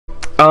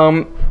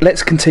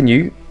let's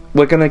continue.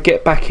 We're going to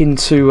get back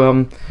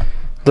into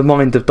the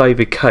mind of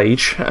David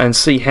Cage and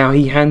see how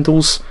he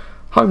handles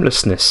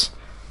homelessness.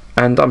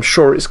 And I'm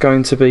sure it's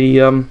going to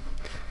be...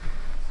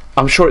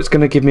 I'm sure it's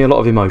going to give me a lot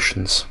of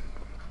emotions.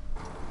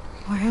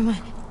 Where am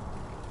I?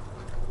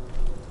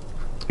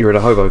 You're in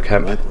a hobo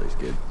camp. My place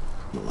good.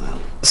 Wow.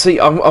 See,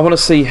 I want to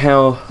see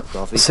how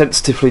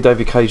sensitively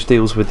David Cage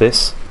deals with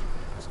this.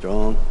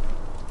 Strong.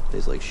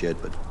 Tastes like shit,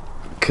 but...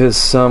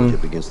 Because,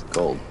 up against the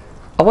cold.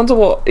 I wonder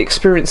what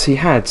experience he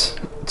had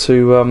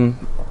to,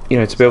 you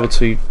know, to be able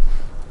to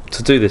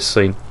do this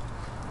scene.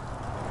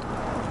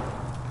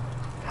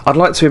 I'd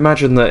like to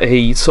imagine that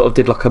he sort of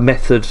did like a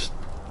method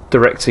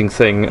directing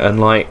thing and,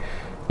 like,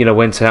 you know,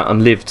 went out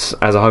and lived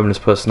as a homeless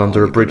person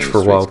under a bridge for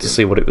a while to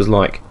see what it was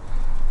like.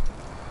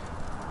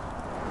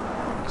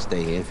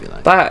 Stay here if you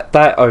like.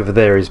 That over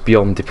there is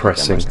beyond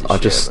depressing. I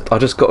just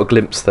got a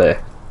glimpse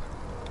there.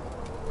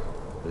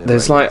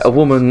 There's like a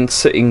woman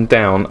sitting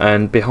down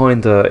and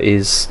behind her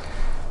is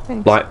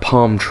like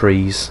palm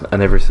trees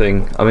and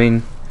everything. I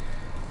mean,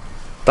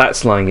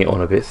 that's laying it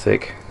on a bit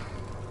thick.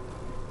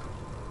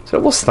 So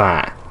what's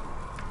that?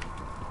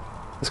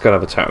 Let's go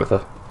and have a chat with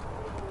her.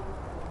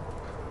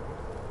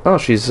 Oh,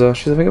 she's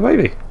having a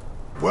baby.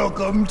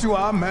 Welcome to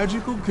our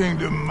magical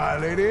kingdom, my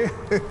lady.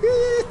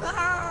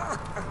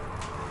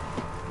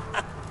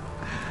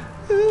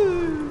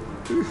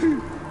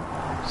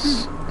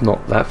 It's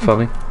not that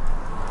funny.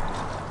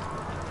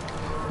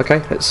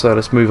 Okay,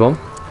 let's move on.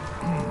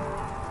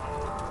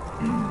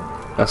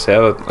 That's it.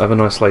 Have a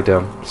nice lay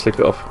down. Sleep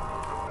it off.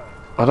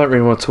 I don't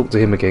really want to talk to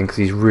him again because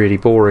he's really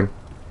boring.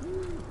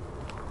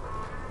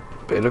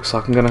 But it looks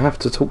like I'm going to have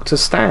to talk to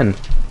Stan.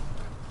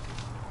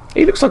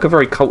 He looks like a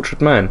very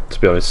cultured man,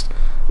 to be honest.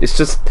 It's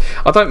just,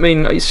 I don't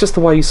mean, it's just the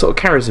way he sort of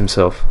carries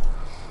himself.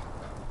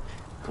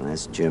 Well,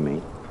 that's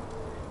Jimmy.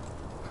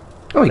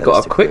 Oh, he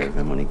got up quick.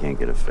 Him when he can't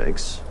get a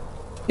fix.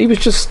 He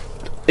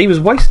was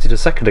wasted a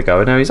second ago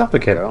and now he's up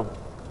again. Girl,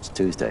 it's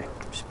Tuesday.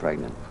 She's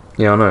pregnant.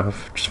 Yeah, I know.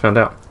 I've just found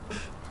out.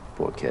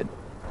 Poor kid.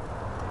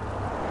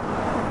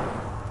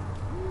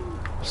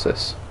 What's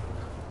this?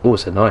 Oh,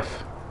 it's a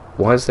knife.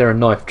 Why is there a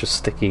knife just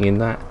sticking in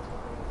that?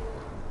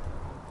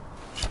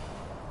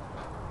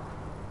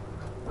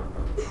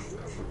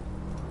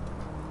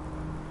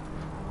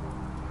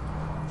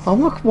 Oh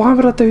look, why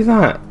would I do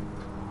that?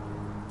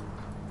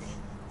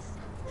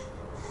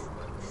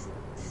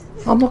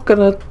 I'm not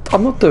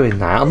doing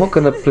that. I'm not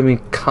gonna blooming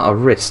cut her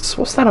wrists.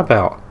 What's that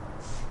about?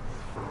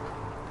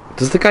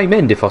 Does the game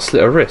end if I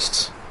slit her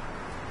wrists?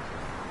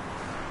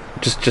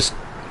 Just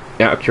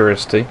out of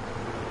curiosity.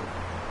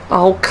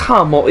 Oh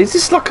come on! Is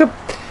this like a?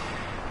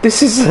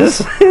 This is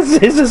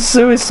a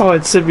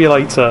suicide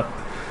simulator.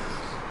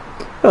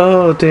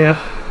 Oh dear.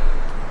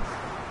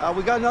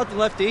 We got nothing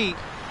left to eat.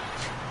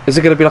 Is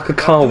it going to be like a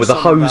car with a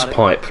hose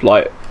pipe,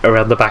 like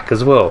around the back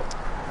as well?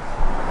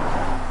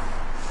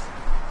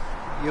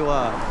 You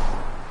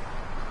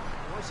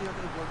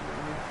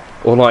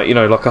Or like, you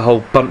know, like a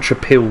whole bunch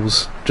of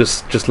pills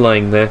just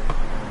laying there.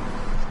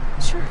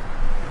 Sure.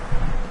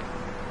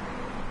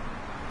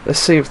 Let's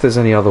see if there's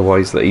any other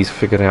ways that he's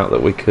figured out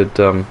that we could,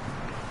 that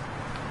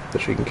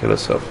she can kill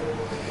herself.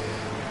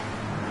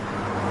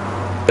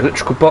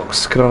 Electrical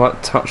box, can I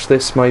like touch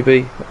this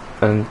maybe?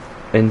 And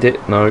end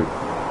it? No.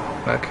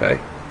 Okay.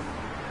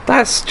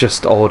 That's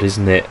just odd,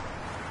 isn't it?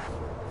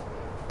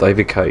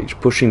 David Cage,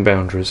 pushing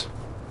boundaries.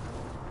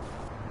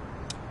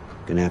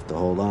 Gonna have to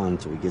hold on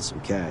until we get some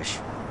cash.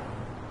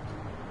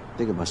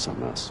 Think about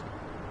something else.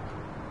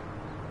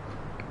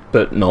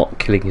 But not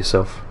killing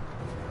yourself.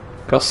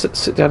 Can I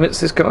sit down next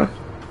to this guy?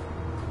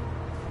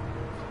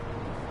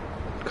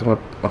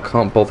 I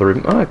can't bother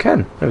him. Oh, I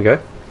can. There we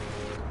go.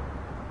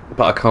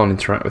 But I can't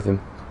interact with him,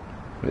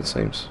 it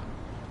seems.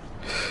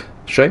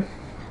 Shame.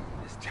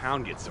 This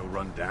town gets so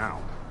run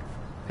down.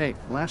 Hey,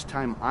 last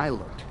time I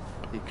looked,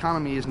 the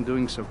economy isn't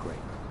doing so great.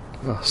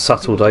 Oh,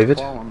 subtle, David.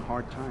 Fall on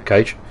hard times.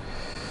 Cage.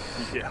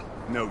 Yeah,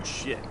 no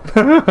shit.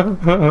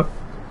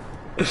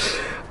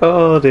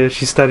 Oh dear,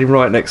 she's standing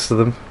right next to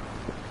them.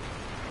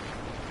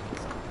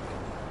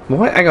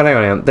 Why? Hang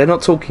on. They're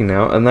not talking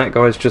now, and that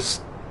guy's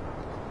just...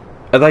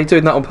 Are they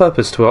doing that on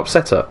purpose to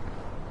upset her?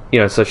 You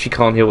know, so she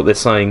can't hear what they're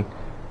saying,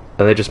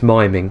 and they're just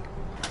miming.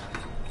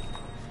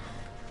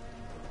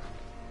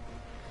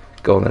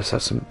 Go on, let's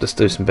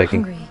do some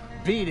begging. Hungry.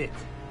 Beat it.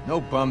 No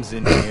bums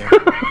in here.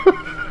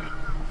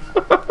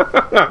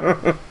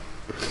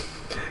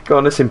 Go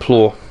on, let's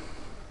implore.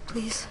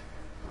 Please.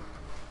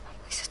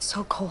 Please, it's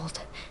so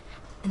cold.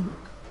 And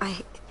I...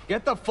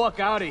 Get the fuck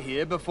out of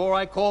here before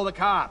I call the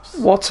cops.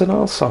 What an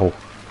arsehole.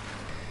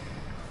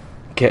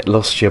 Get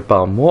lost, you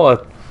bum.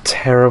 What a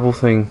terrible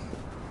thing.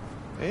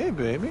 Hey,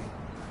 baby.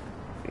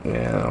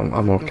 Yeah,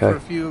 I'm Looking okay. for a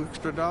few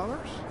extra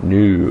dollars?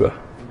 No.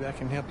 Maybe I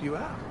can help you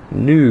out.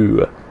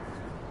 No.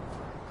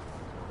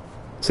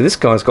 So this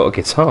guy's got a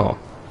guitar.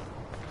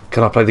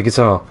 Can I play the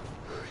guitar?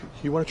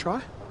 You want to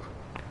try?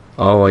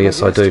 Oh,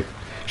 yes, I do.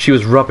 She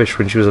was rubbish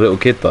when she was a little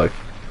kid, though.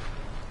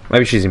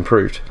 Maybe she's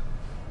improved.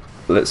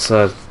 Let's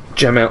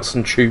jam out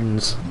some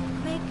tunes.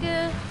 Make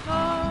it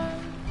hard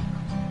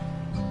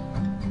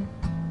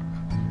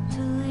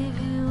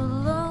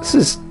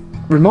This is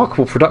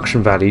remarkable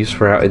production values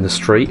for out in the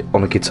street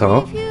on a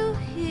guitar.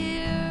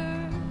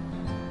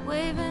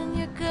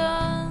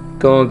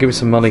 Go on, give me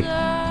some money.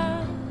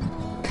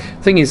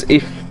 Thing is,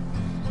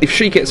 if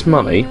she gets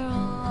money,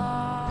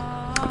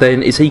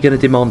 then is he going to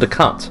demand a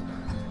cut?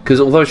 Because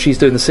although she's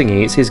doing the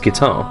singing, it's his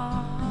guitar.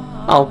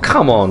 Oh,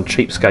 come on,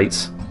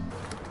 cheapskates.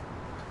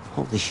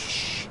 Holy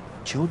shit.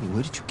 Jody,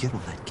 where did you get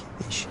all that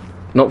cash?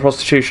 Not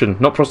prostitution,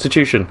 not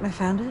prostitution. I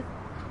found it.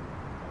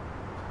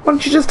 Why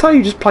didn't you just tell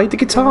you just played the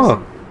There was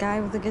guitar? a guy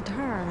with a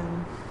guitar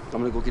and... I'm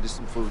gonna go get us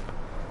some food.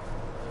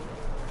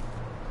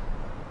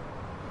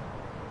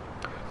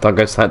 Don't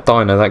go to that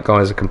diner, that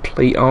guy's a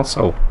complete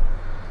arsehole.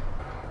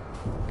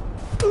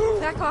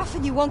 Back off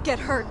and you won't get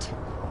hurt.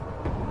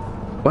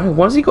 Well,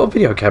 why has he got a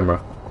video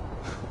camera?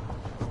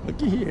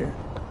 Looky here.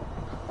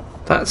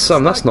 That's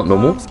not normal.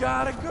 Mom's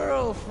got a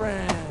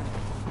girlfriend.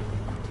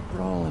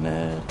 Rolling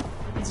it.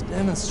 Let's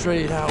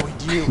demonstrate how we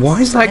deal.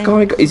 Why is that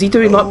guy... Is he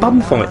doing like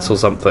bum fights or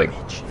something?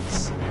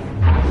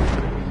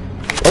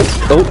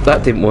 Oh,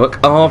 that didn't work.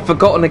 Oh, I've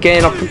forgotten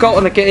again.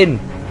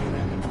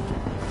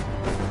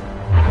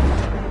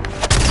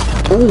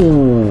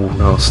 Ooh,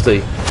 nasty.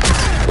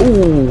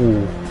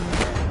 Ooh.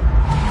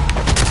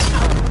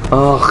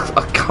 Oh,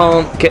 I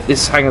can't get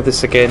this hang of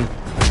this again.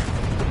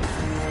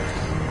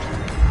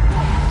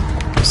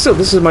 Still,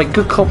 this is make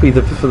good copy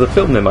for the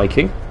film they're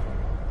making.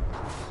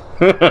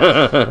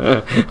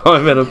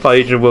 I'm Ellen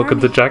Page and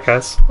welcome to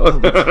Jackass.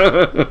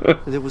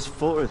 There was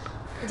four.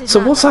 So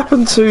what's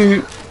happened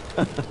to...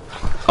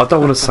 I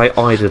don't want to say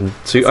Aiden.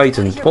 To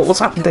Aiden. What's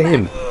happened to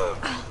him?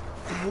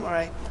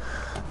 Alright.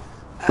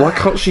 Why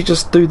can't she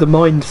just do the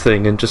mind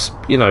thing and just,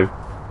 you know,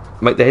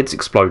 make their heads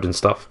explode and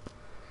stuff?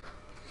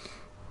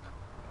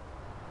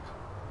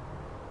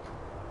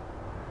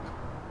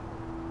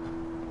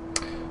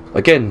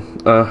 Again,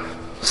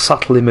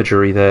 subtle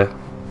imagery there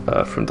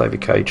from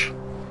David Cage.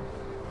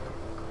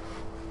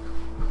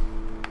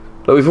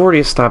 Look, we've already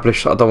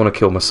established that I don't want to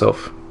kill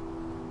myself.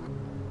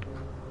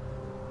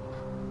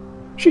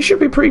 She should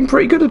be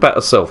pretty good about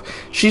herself.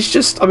 She's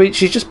just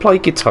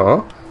played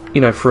guitar,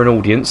 you know, for an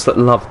audience that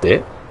loved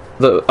it.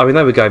 That, I mean,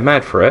 they were going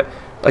mad for it.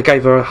 They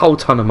gave her a whole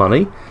ton of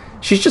money.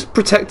 She's just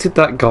protected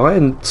that guy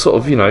and sort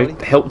of, you know,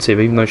 helped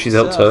him, even though she's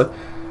helped her.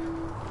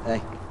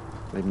 Hey,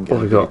 we even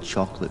What have we got?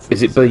 chocolate. For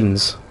Is it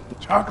beans?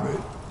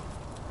 Chocolate?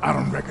 I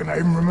don't reckon I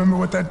even remember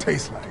what that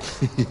tastes like.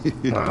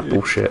 Ah,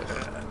 bullshit.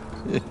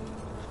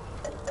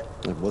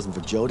 If it wasn't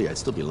for Jody, I'd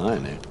still be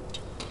lying there.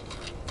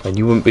 And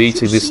you wouldn't be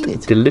eating You've this seen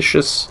it.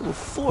 delicious, There were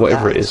four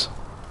whatever it guys. is.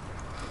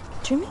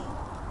 Jimmy?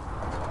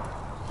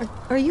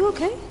 Are you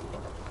okay?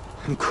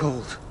 I'm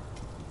cold.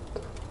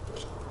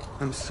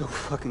 I'm so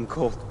fucking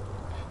cold.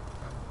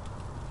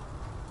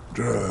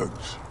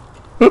 Drugs.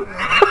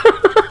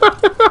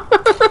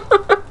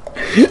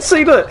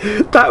 See, look,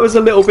 that was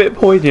a little bit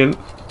poignant,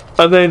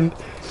 and then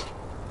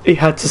he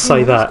had to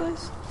say that.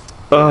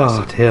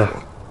 Oh dear.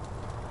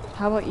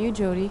 How about you,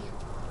 Jody?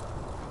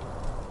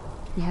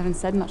 You haven't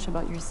said much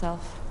about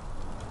yourself.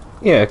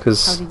 Yeah, How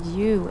because did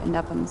you end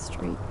up on the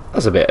street?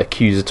 that's a bit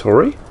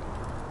accusatory.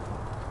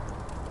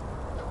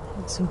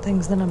 Some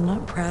things that I'm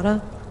not proud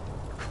of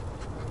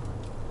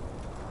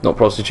Not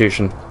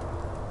prostitution.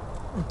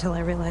 until I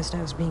realized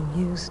I was being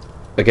used.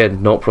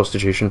 Again, not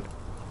prostitution.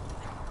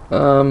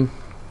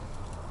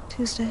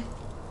 Tuesday.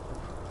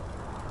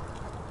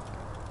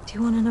 Do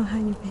you want to know how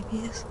your baby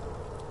is?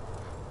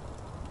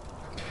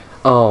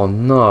 Oh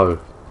no.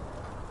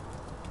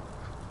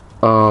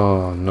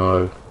 Oh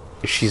no.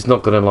 She's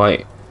not gonna,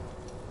 like,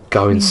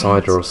 go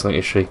inside her or something,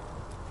 is she?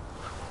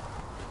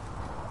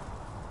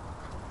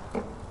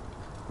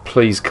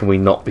 Please, can we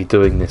not be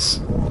doing this?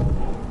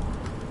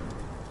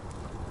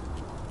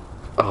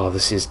 Oh,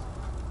 this is...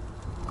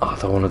 Oh, I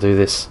don't want to do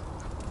this.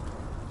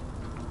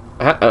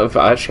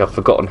 Actually, I've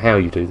forgotten how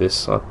you do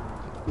this.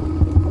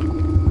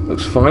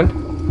 Looks fine.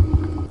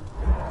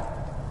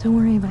 Don't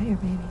worry about your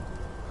baby.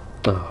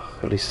 Oh,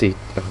 at least he...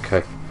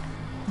 Okay.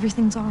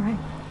 Everything's alright.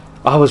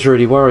 I was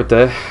really worried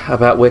there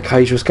about where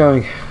Cage was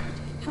going.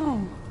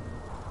 Oh,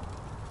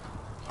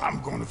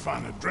 I'm gonna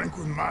find a drink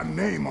with my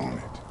name on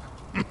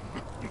it.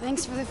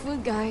 thanks for the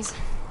food, guys.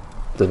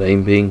 The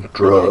name being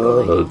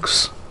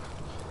drugs.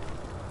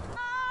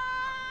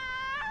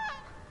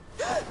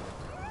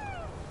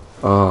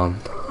 Oh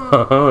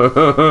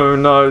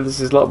no, this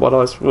is like my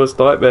worst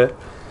nightmare.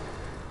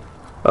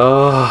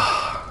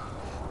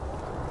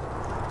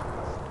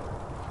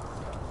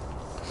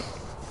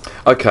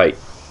 Okay,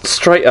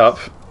 straight up,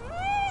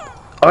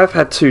 I've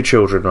had 2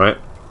 children, right?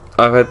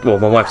 Well,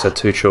 my wife's had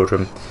 2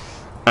 children,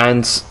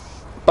 and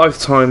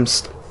both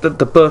times the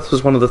birth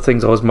was one of the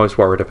things I was most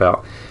worried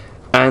about.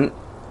 And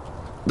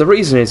the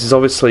reason is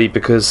obviously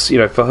because, you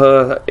know, for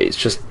her it's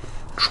just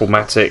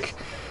traumatic.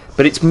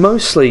 But it's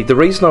mostly, the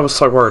reason I was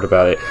so worried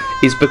about it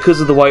is because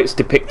of the way it's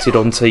depicted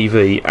on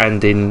TV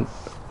and in,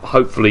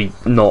 hopefully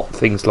not,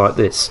 things like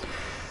this.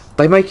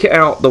 They make it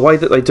out, the way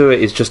that they do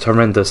it is just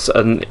horrendous,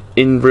 and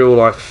in real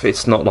life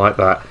it's not like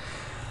that.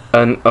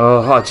 And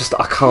I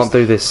can't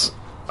do this.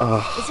 I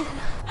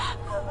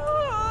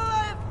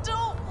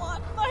don't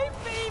want my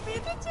baby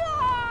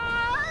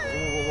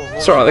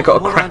It's alright, they've got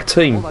a crack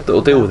team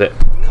that'll deal with it.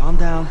 Calm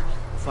down.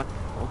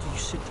 Walter, you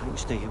sit tight and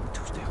stay here with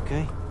Tuesday,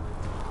 okay?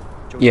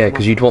 Yeah,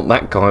 because you'd want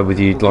that guy with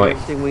you, like,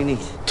 everything we need.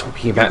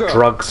 talking about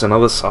drugs and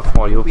other stuff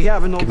while you're We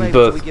having no giving baby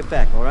till birth. we get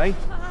back, all right?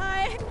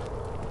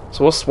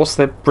 So what's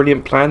their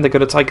brilliant plan? They're going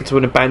to take her to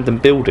an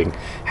abandoned building.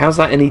 How's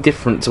that any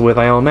different to where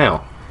they are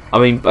now? I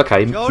mean,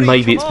 okay, Jody,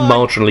 maybe it's come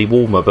on. marginally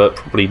warmer, but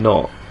probably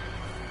not.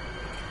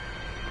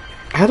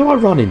 How do I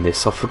run in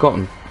this? I've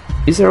forgotten.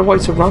 Is there a way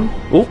to run?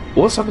 Oh,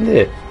 what's happened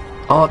here?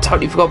 Oh, I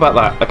totally forgot about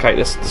that. Okay,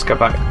 let's go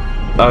back.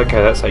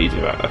 Okay, that's how you do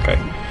that. Okay.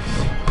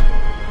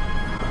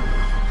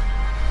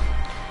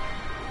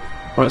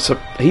 Right, so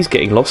he's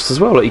getting lost as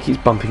well. Like, he keeps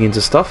bumping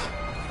into stuff.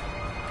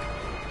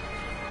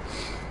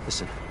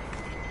 Listen.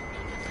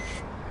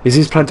 Is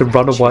his plan to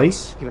run away?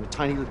 Given a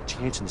tiny little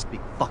chance in this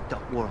big fucked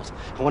up world.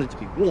 I want it to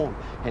be warm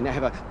and I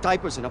have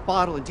diapers and a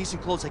bottle and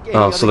decent clothes like any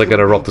Oh, other so they're going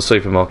to human rob the being.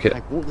 supermarket.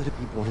 I won't let it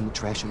be born in the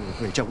trash under the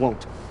bridge. I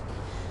won't.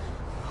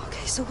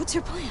 Okay, so what's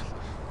your plan?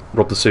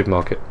 Rob the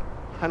supermarket.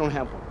 I don't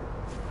have one.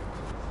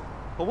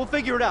 But we'll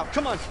figure it out.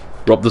 Come on.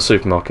 Rob the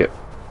supermarket.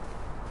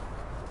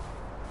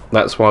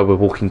 That's why we're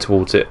walking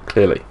towards it,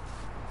 clearly.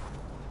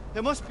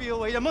 There must be a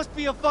way. There must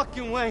be a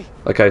fucking way.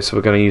 Okay, so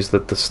we're going to use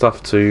the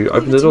stuff to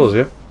open the doors,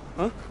 yeah?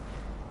 Huh?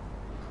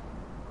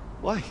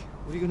 Why?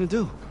 What are you gonna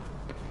do?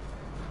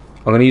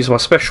 I'm going to use my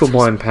special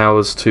mind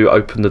powers to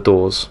open the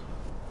doors.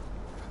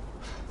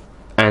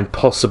 And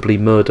possibly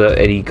murder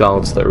any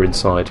guards that are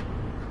inside.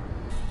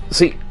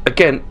 See,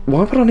 again,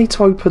 why would I need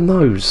to open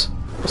those?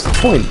 What's the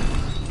point?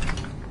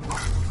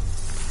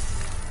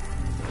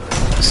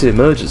 It's an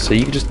emergency,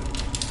 you can just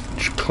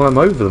climb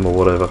over them or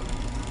whatever.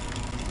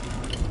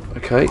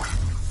 Okay.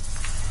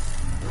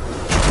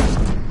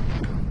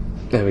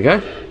 There we go.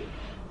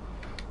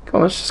 Come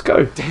on, let's just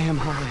go. Damn,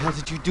 how the hell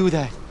did you do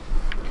that?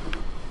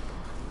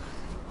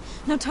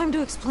 No time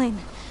to explain.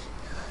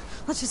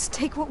 Let's just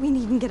take what we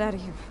need and get out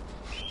of here.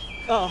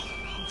 Oh.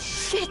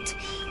 Shit!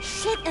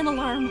 Shit, an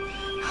alarm.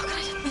 How could I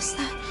have missed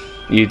that?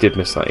 You did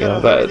miss that, yeah.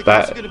 Yeah, the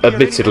cops are gonna be here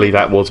Admittedly,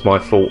 anytime. that was my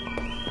fault.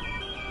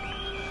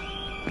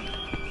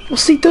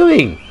 What's he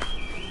doing?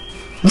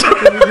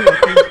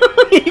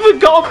 He even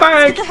got a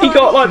bag. He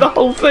got like the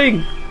whole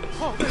thing.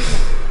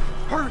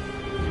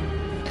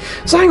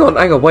 So hang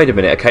on, wait a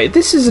minute. Okay,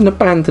 this is an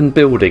abandoned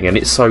building and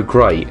it's so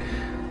great.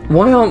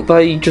 Why aren't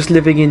they just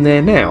living in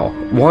there now?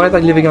 Why are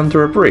they living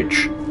under a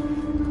bridge?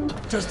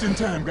 Just in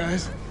time,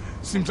 guys.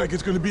 Seems like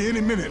it's gonna be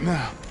any minute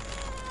now.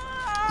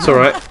 It's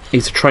alright.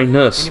 He's a trained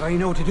nurse. Anybody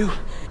know what to do?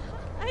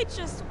 I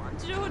just want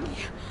Jody.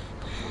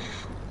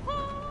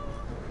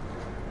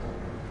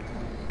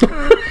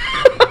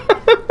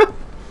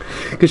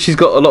 Because she's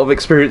got a lot of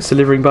experience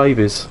delivering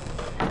babies.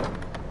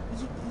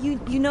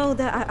 You know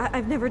that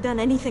I've never done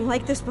anything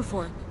like this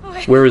before.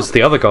 Whereas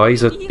the other guy,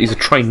 he's a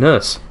trained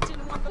nurse.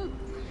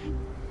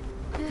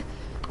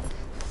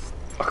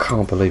 I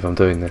can't believe I'm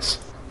doing this.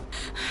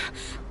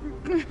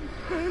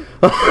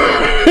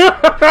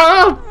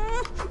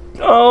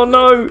 Oh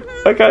no!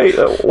 Okay,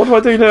 what do I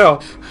do now?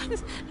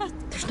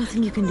 There's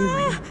nothing you can do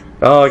right now.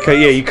 Oh,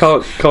 okay, yeah, you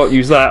can't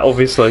use that,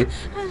 obviously.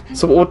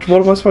 So what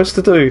am I supposed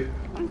to do?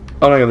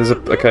 Oh, hang on, there's a...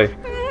 okay.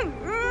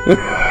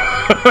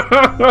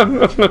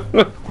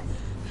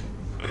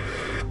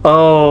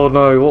 Oh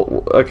no,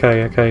 what...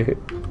 okay.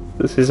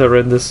 This is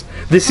horrendous.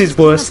 This is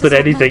worse than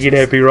anything in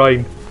Heavy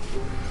Rain.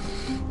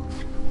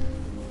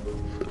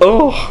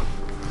 Oh!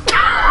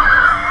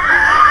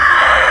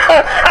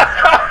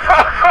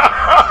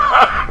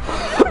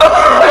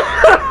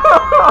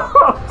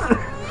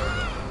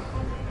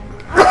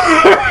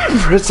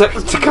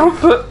 Protect to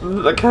comfort.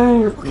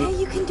 Okay. Okay,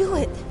 you can do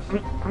it.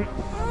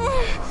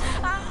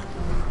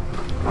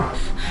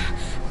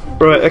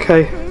 Right.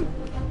 Okay.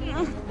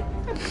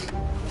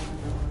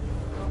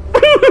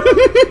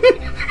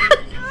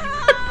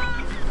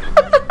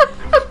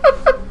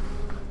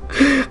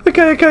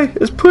 Okay.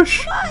 Let's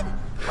push.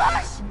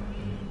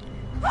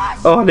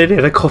 Oh, I nearly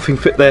had a coughing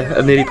fit there.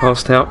 I nearly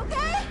passed out.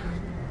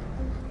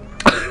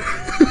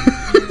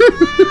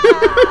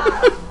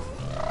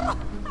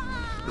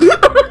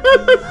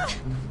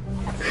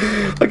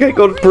 Okay,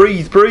 go on,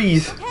 breathe.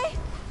 Okay?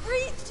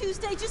 Breathe,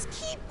 Tuesday. Just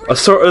keep breathing. I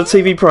saw it on a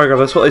TV program.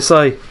 That's what they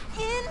say. In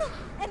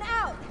and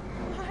out.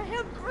 I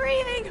am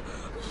breathing.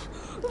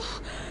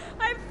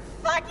 I'm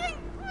fucking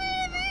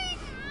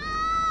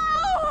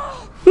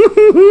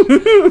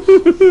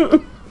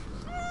breathing.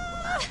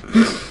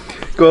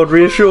 Go on,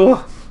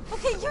 reassure.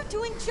 Okay, you're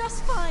doing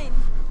just fine.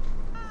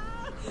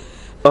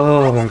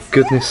 Oh my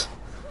goodness.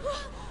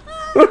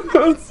 I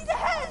can see the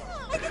head.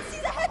 I can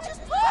see the head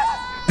just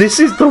push. This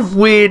is the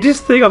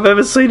weirdest thing I've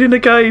ever seen in a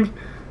game.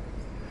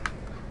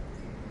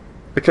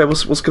 Okay,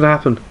 what's gonna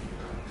happen?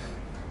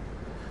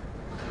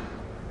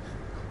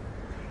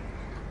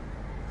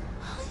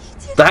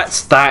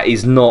 That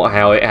is not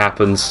how it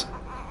happens.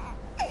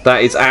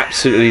 That is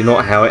absolutely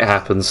not how it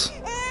happens.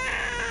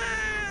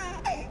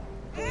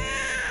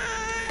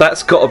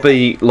 That's got to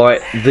be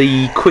like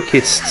the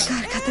quickest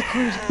Cut the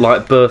cord.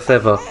 like birth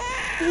ever.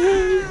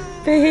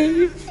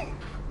 Babe.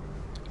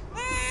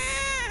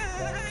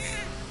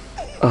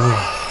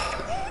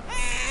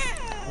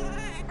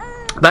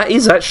 That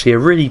is actually a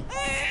really...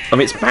 I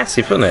mean, it's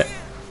massive, isn't it?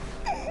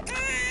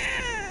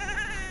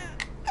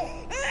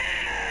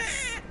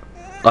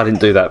 I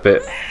didn't do that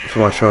bit for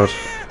my child.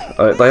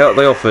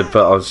 They offered,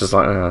 but I was just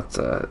like,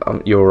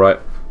 you're alright.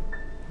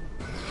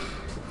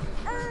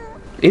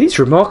 It is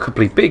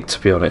remarkably big, to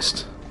be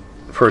honest,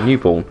 for a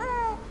newborn.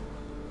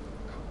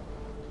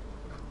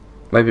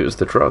 Maybe it was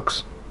the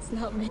drugs. It's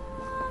not me.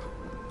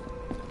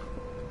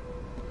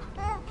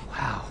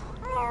 Wow.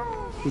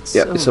 It's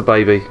Yeah, it's a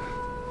baby.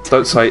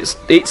 Don't say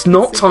it's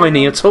not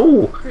tiny at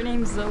all. Her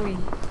name's Zoe.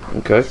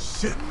 Okay.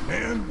 Shit,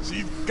 man.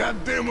 She's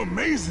goddamn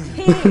amazing.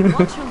 Hey,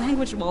 watch your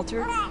language,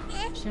 Walter.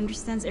 She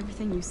understands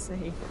everything you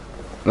say.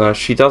 No,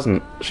 she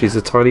doesn't. She's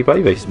a tiny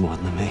baby. She's more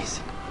than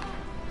amazing.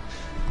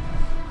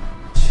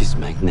 She's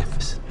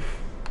magnificent.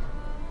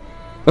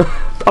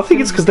 I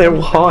think it's because they're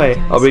all high.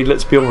 I mean,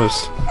 let's be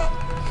honest.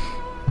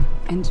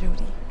 And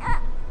Jody.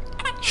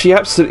 She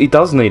absolutely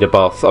does need a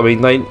bath. I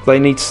mean, there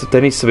needs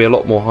to be a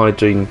lot more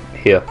hygiene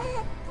here.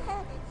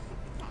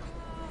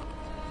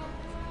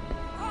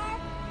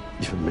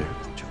 You're married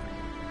with Jody.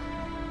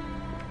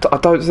 I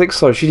don't think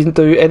so. She didn't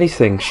do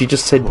anything. She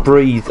just said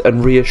breathe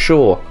and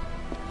reassure.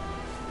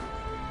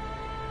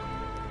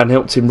 And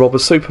helped him rob a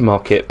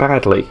supermarket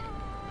badly.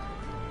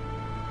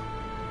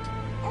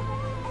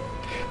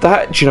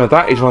 That, do you know,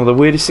 that is one of the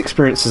weirdest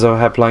experiences I've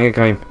had playing a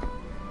game.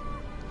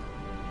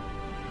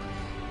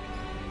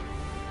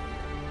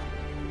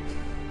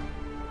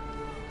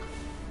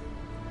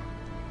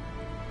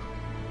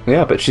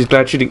 Yeah, but she's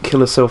glad she didn't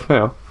kill herself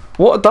now.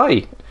 What a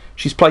day!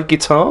 She's played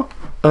guitar,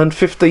 earned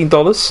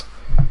 $15,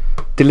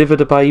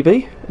 delivered a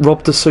baby,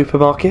 robbed a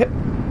supermarket.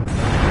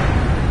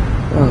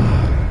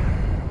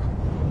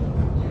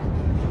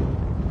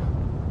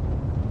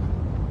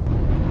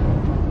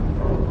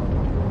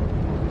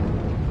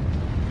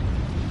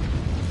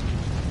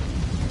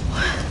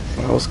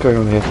 What's going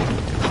on here?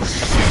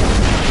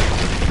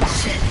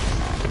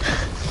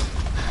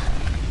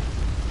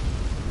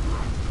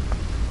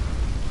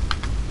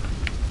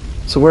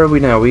 So where are we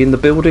now? Are we in the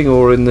building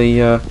or in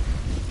the... I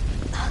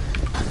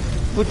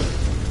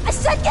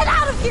said get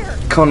out of here!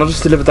 Can't I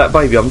just deliver that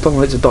baby? I don't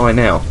want it to die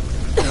now.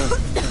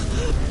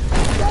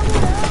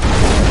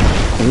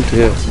 Oh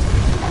dear.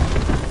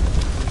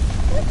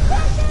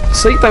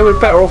 See, they were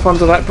better off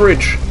under that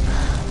bridge.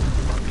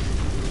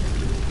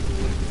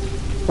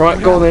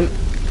 Right, go on then.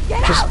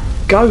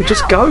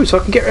 Just go, so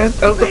I can get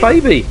out the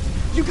baby.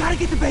 You gotta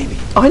get the baby.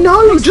 I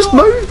know, just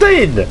move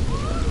then.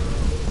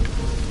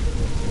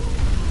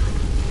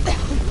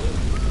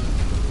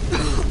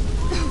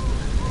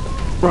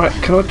 Right,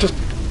 can I just...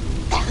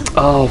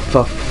 Oh,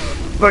 for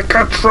the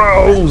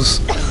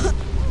controls!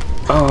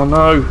 Oh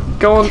no,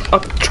 go on,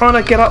 I'm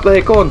trying to get up there,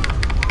 go on.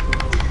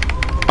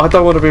 I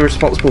don't want to be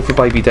responsible for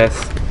baby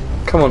death.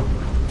 Come on.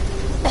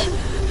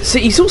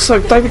 See, he's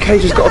also... David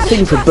Cage has got a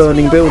thing for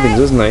burning buildings,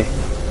 hasn't he?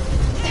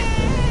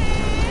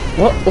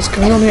 What? What's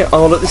going on here?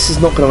 Oh look, this is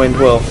not going to end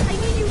well.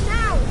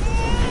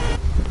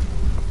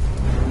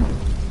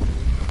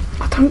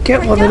 I don't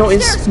get why they're not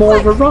in more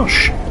of a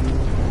rush.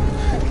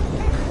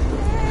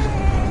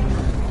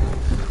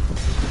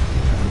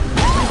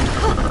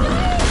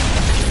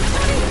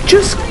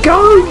 Just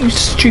go, you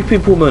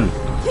stupid woman!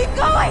 Keep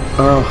going!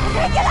 Oh.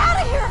 Can't get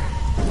out of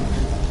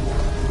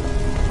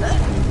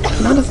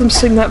here! None of them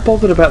seem that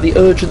bothered about the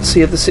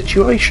urgency of the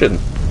situation.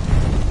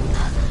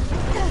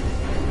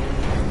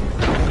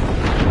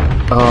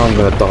 Oh, I'm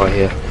gonna die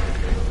here.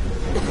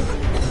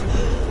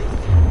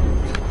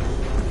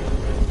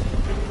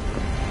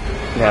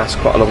 Yeah, that's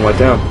quite a long way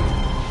down.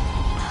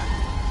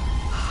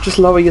 Just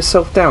lower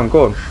yourself down,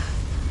 go on.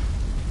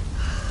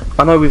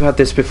 I know we've had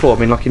this before, I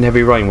mean like in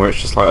Heavy Rain where it's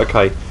just like,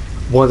 okay,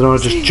 why don't I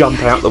just jump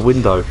out the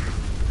window?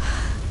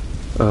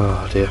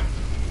 Oh dear.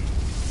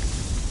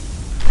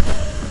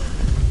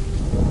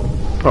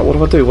 Right, what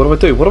do I do? What do I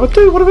do? What do I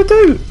do? What do I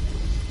do?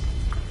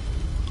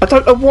 I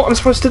don't know what I'm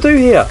supposed to do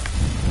here.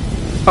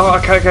 Oh,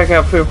 okay, I think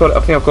I've got it. I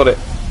think I've got it.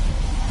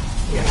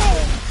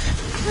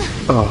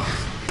 Oh,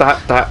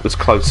 that was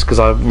close because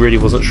I really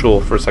wasn't sure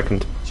for a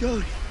second.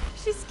 Jody.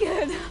 She's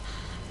scared.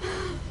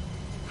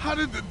 How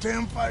did the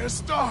damn fire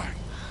start?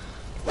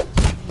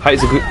 That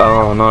is a good...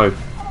 Oh no.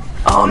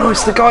 Oh no,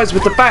 it's the guys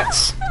with the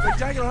bats.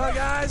 Spectacular, huh,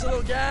 guys? A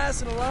little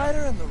gas and a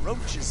lighter, and the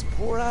roaches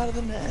pour out of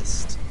the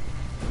nest.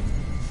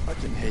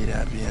 Fucking hate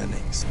happy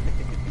endings.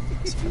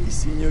 It's good to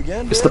see you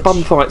again, It's the bitch.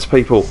 bum fights,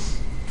 people.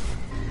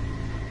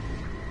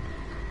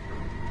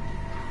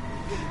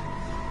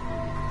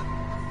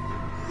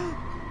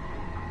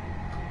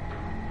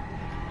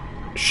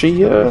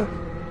 She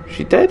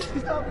dead?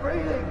 She's not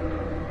breathing.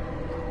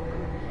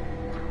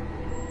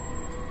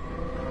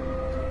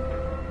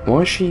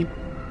 Why is she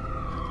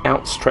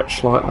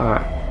outstretched like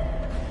that?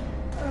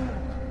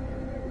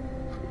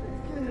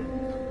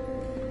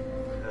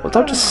 Well,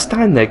 don't just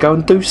stand there, go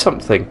and do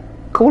something.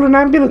 Call an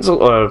ambulance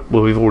or...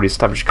 well, we've already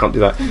established you can't do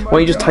that. Why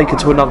don't you just take her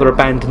to another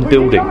abandoned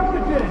building?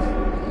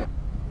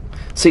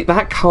 See,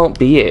 that can't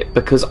be it,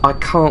 because I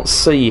can't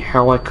see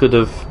how I could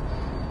have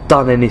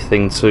done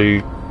anything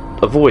to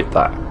avoid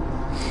that.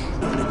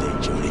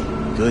 Jody.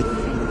 Good.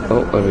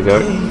 Oh, there we go.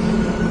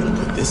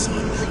 Put this on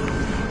you.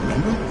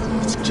 Remember?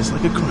 It's just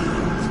like a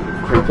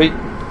crown. Creepy.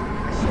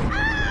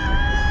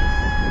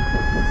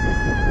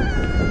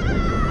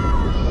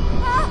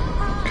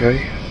 Okay.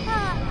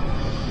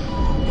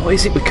 What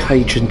is it with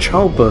Cage and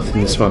childbirth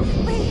in this one?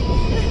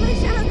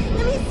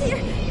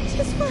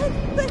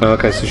 Oh,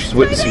 okay, so she's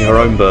witnessing her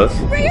own birth.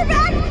 Bring her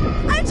back!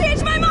 I've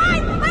changed my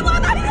mind! I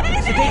want that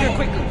baby! Sedate her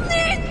quickly!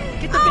 Please!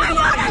 Get the baby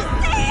I want to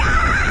see her!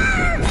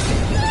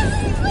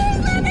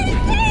 Please let me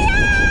see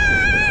her!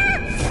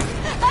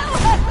 I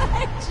want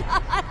my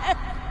child!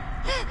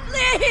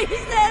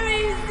 Please let me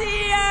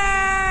see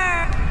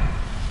her!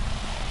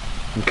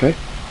 Okay.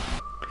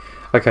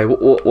 Okay,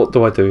 what do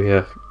I do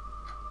here?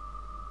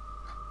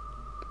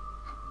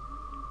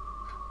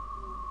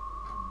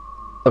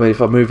 I mean,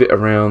 if I move it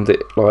around,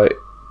 it, like,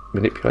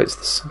 manipulates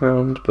the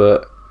sound,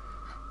 but...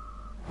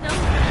 No.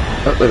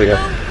 Oh, there we go.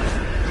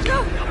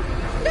 No!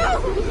 No!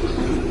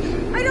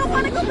 I don't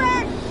want to go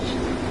back!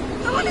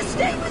 I want to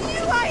stay with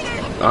you,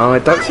 Aiden! Oh, I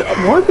don't...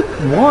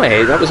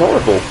 Why? That was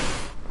horrible.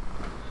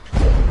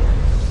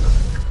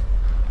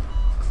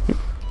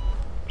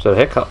 So,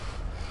 haircut.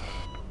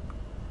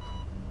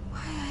 Why,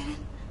 Aiden?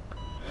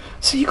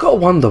 So you gotta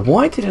wonder,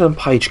 why did Ellen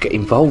Page get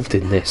involved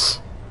in this?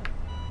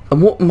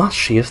 And what must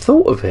she have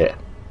thought of it?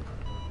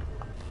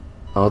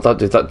 Oh, don't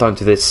do that, don't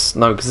do this.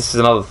 No, because this is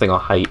another thing I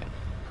hate.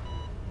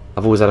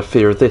 I've always had a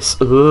fear of this.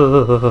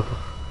 Ugh.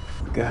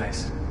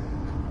 Guys,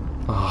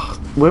 Oh,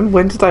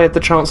 when did they have the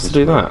chance to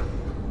do that?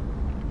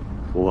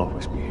 we'll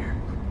always be here.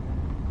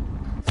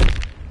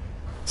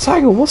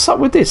 Sagal, what's up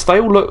with this? They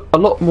all look a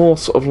lot more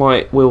sort of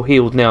like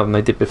well-heeled now than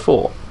they did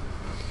before.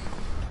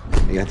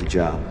 I got the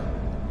job.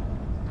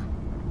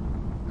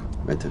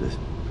 Rented a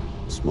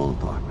small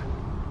apartment.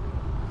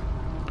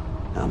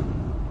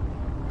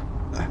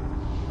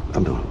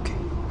 I'm doing okay.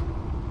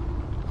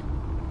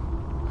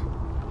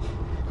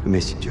 We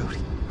miss you, Jody.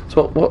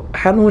 So what?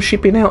 How long has she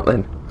been out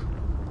then?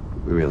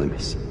 We really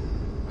miss you.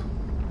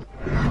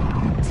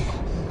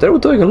 They're all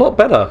doing a lot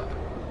better.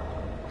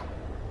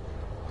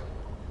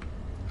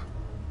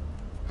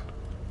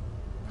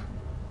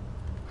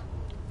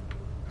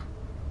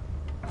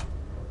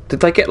 Did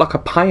they get like a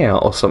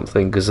payout or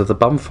something because of the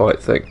bum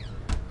fight thing?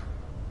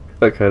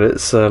 Okay,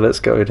 let's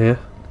go in here,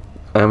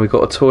 and we've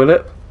got a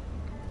toilet,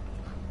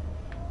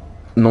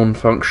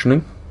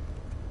 non-functioning,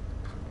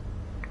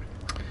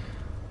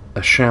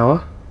 a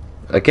shower,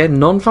 again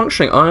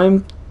non-functioning.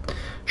 I'm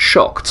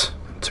shocked,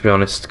 to be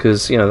honest,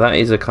 because you know that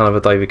is a kind of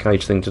a David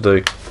Cage thing to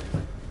do.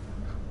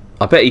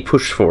 I bet he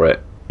pushed for it.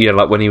 You know,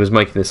 like when he was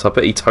making this, I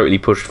bet he totally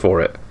pushed for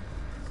it.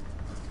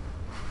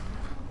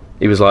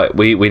 He was like,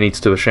 we need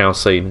to do a shower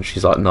scene, and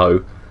she's like, no.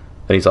 And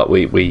he's like,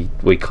 we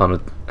kind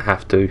of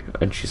have to,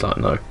 and she's like,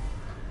 no.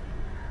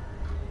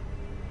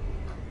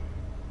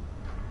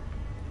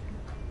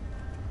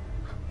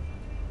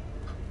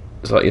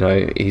 It's like, you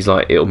know, he's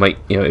like, it'll make,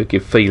 you know, it'll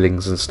give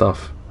feelings and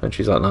stuff, and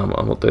she's like, no,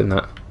 I'm not doing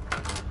that.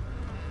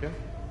 Okay.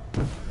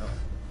 No.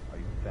 Are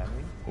you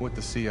family? With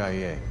the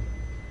CIA.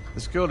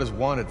 This girl is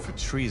wanted for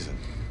treason.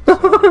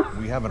 So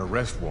we have an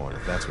arrest warrant,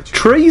 if that's what you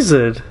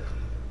Treason?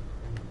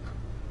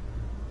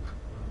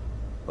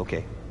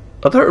 Okay.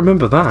 I don't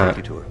remember that.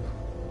 Take you to her.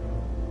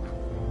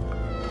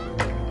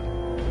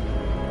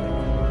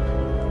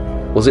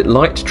 Was it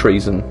light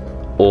treason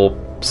or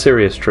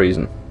serious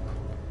treason?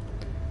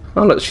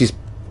 Oh look, she's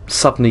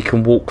suddenly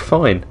can walk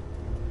fine.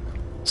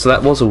 So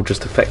that was all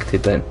just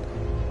affected then.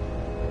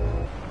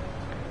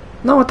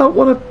 No, I don't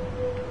want to.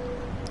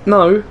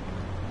 No.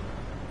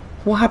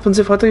 What happens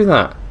if I do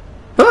that?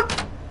 Huh?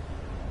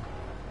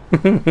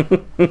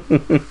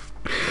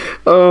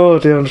 Oh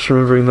dear, I'm just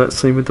remembering that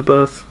scene with the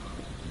birth.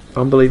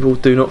 Unbelievable.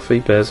 Do not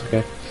feed bears.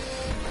 Okay.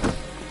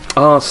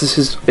 Ah, so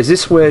is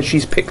this where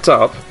she's picked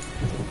up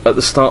at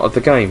the start of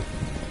the game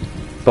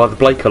by the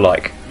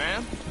Blake-alike?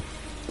 Ma'am?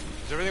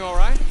 Is everything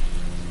alright?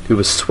 Who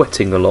was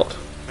sweating a lot.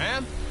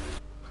 Ma'am?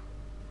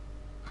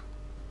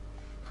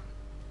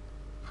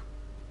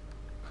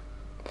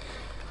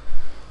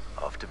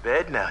 Off to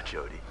bed now,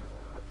 Jody.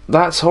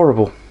 That's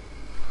horrible.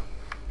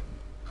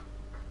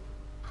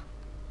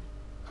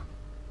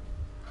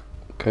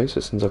 Okay, so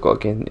since I've got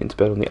to get into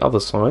bed on the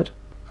other side,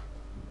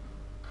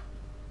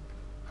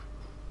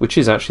 which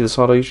is actually the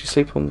side I usually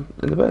sleep on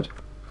in the bed.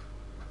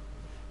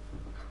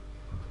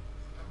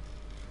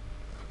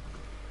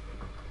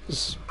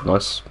 It's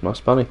nice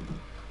bunny.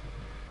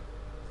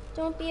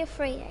 Don't be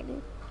afraid,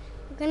 Aiden.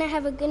 We're gonna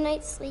have a good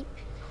night's sleep,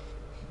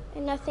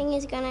 and nothing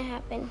is gonna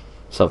happen.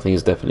 Something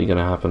is definitely going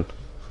to happen.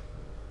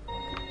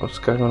 What's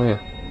going on here?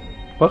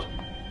 What?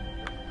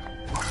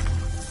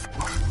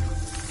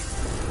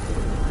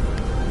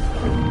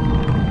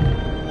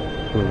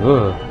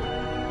 Ugh.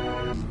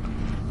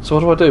 So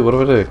what do I do? What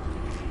do I do?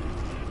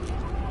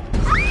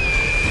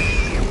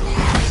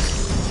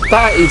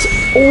 That is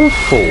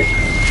awful!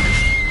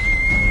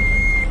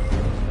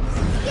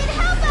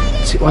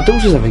 See, my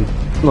daughter's having,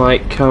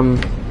 like,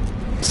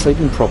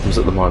 sleeping problems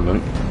at the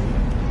moment.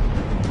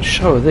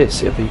 Show her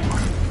this, it'll be...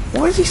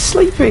 Why is he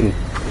sleeping?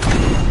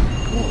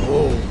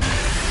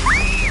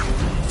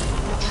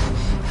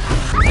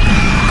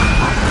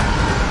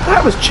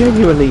 That was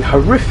genuinely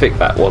horrific,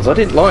 that was. I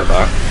didn't like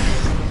that.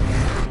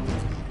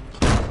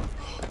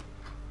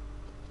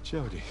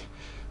 Jody,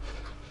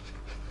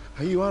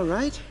 are you all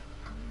right?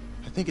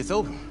 I think it's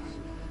over.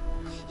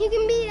 You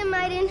can beat him,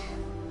 Aiden.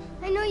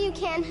 I know you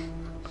can.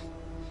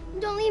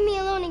 Don't leave me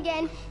alone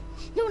again.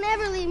 Don't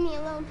ever leave me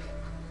alone.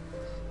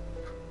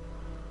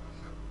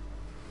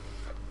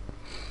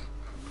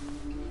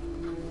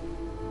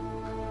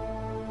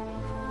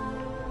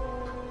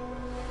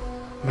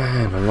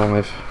 Man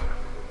alive.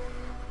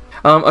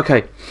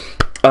 Okay.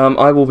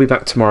 I will be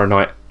back tomorrow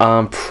night.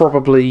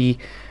 Probably,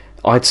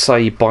 I'd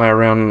say by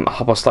around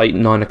 8:30,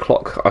 9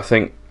 o'clock, I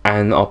think,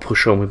 and I'll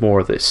push on with more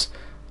of this.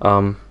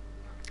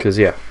 Because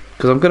I'm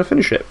going to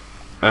finish it,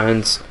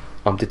 and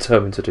I'm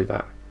determined to do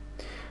that.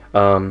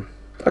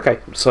 Okay,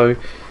 so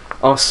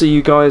I'll see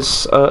you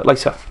guys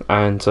later,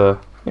 and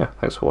yeah,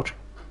 thanks for watching.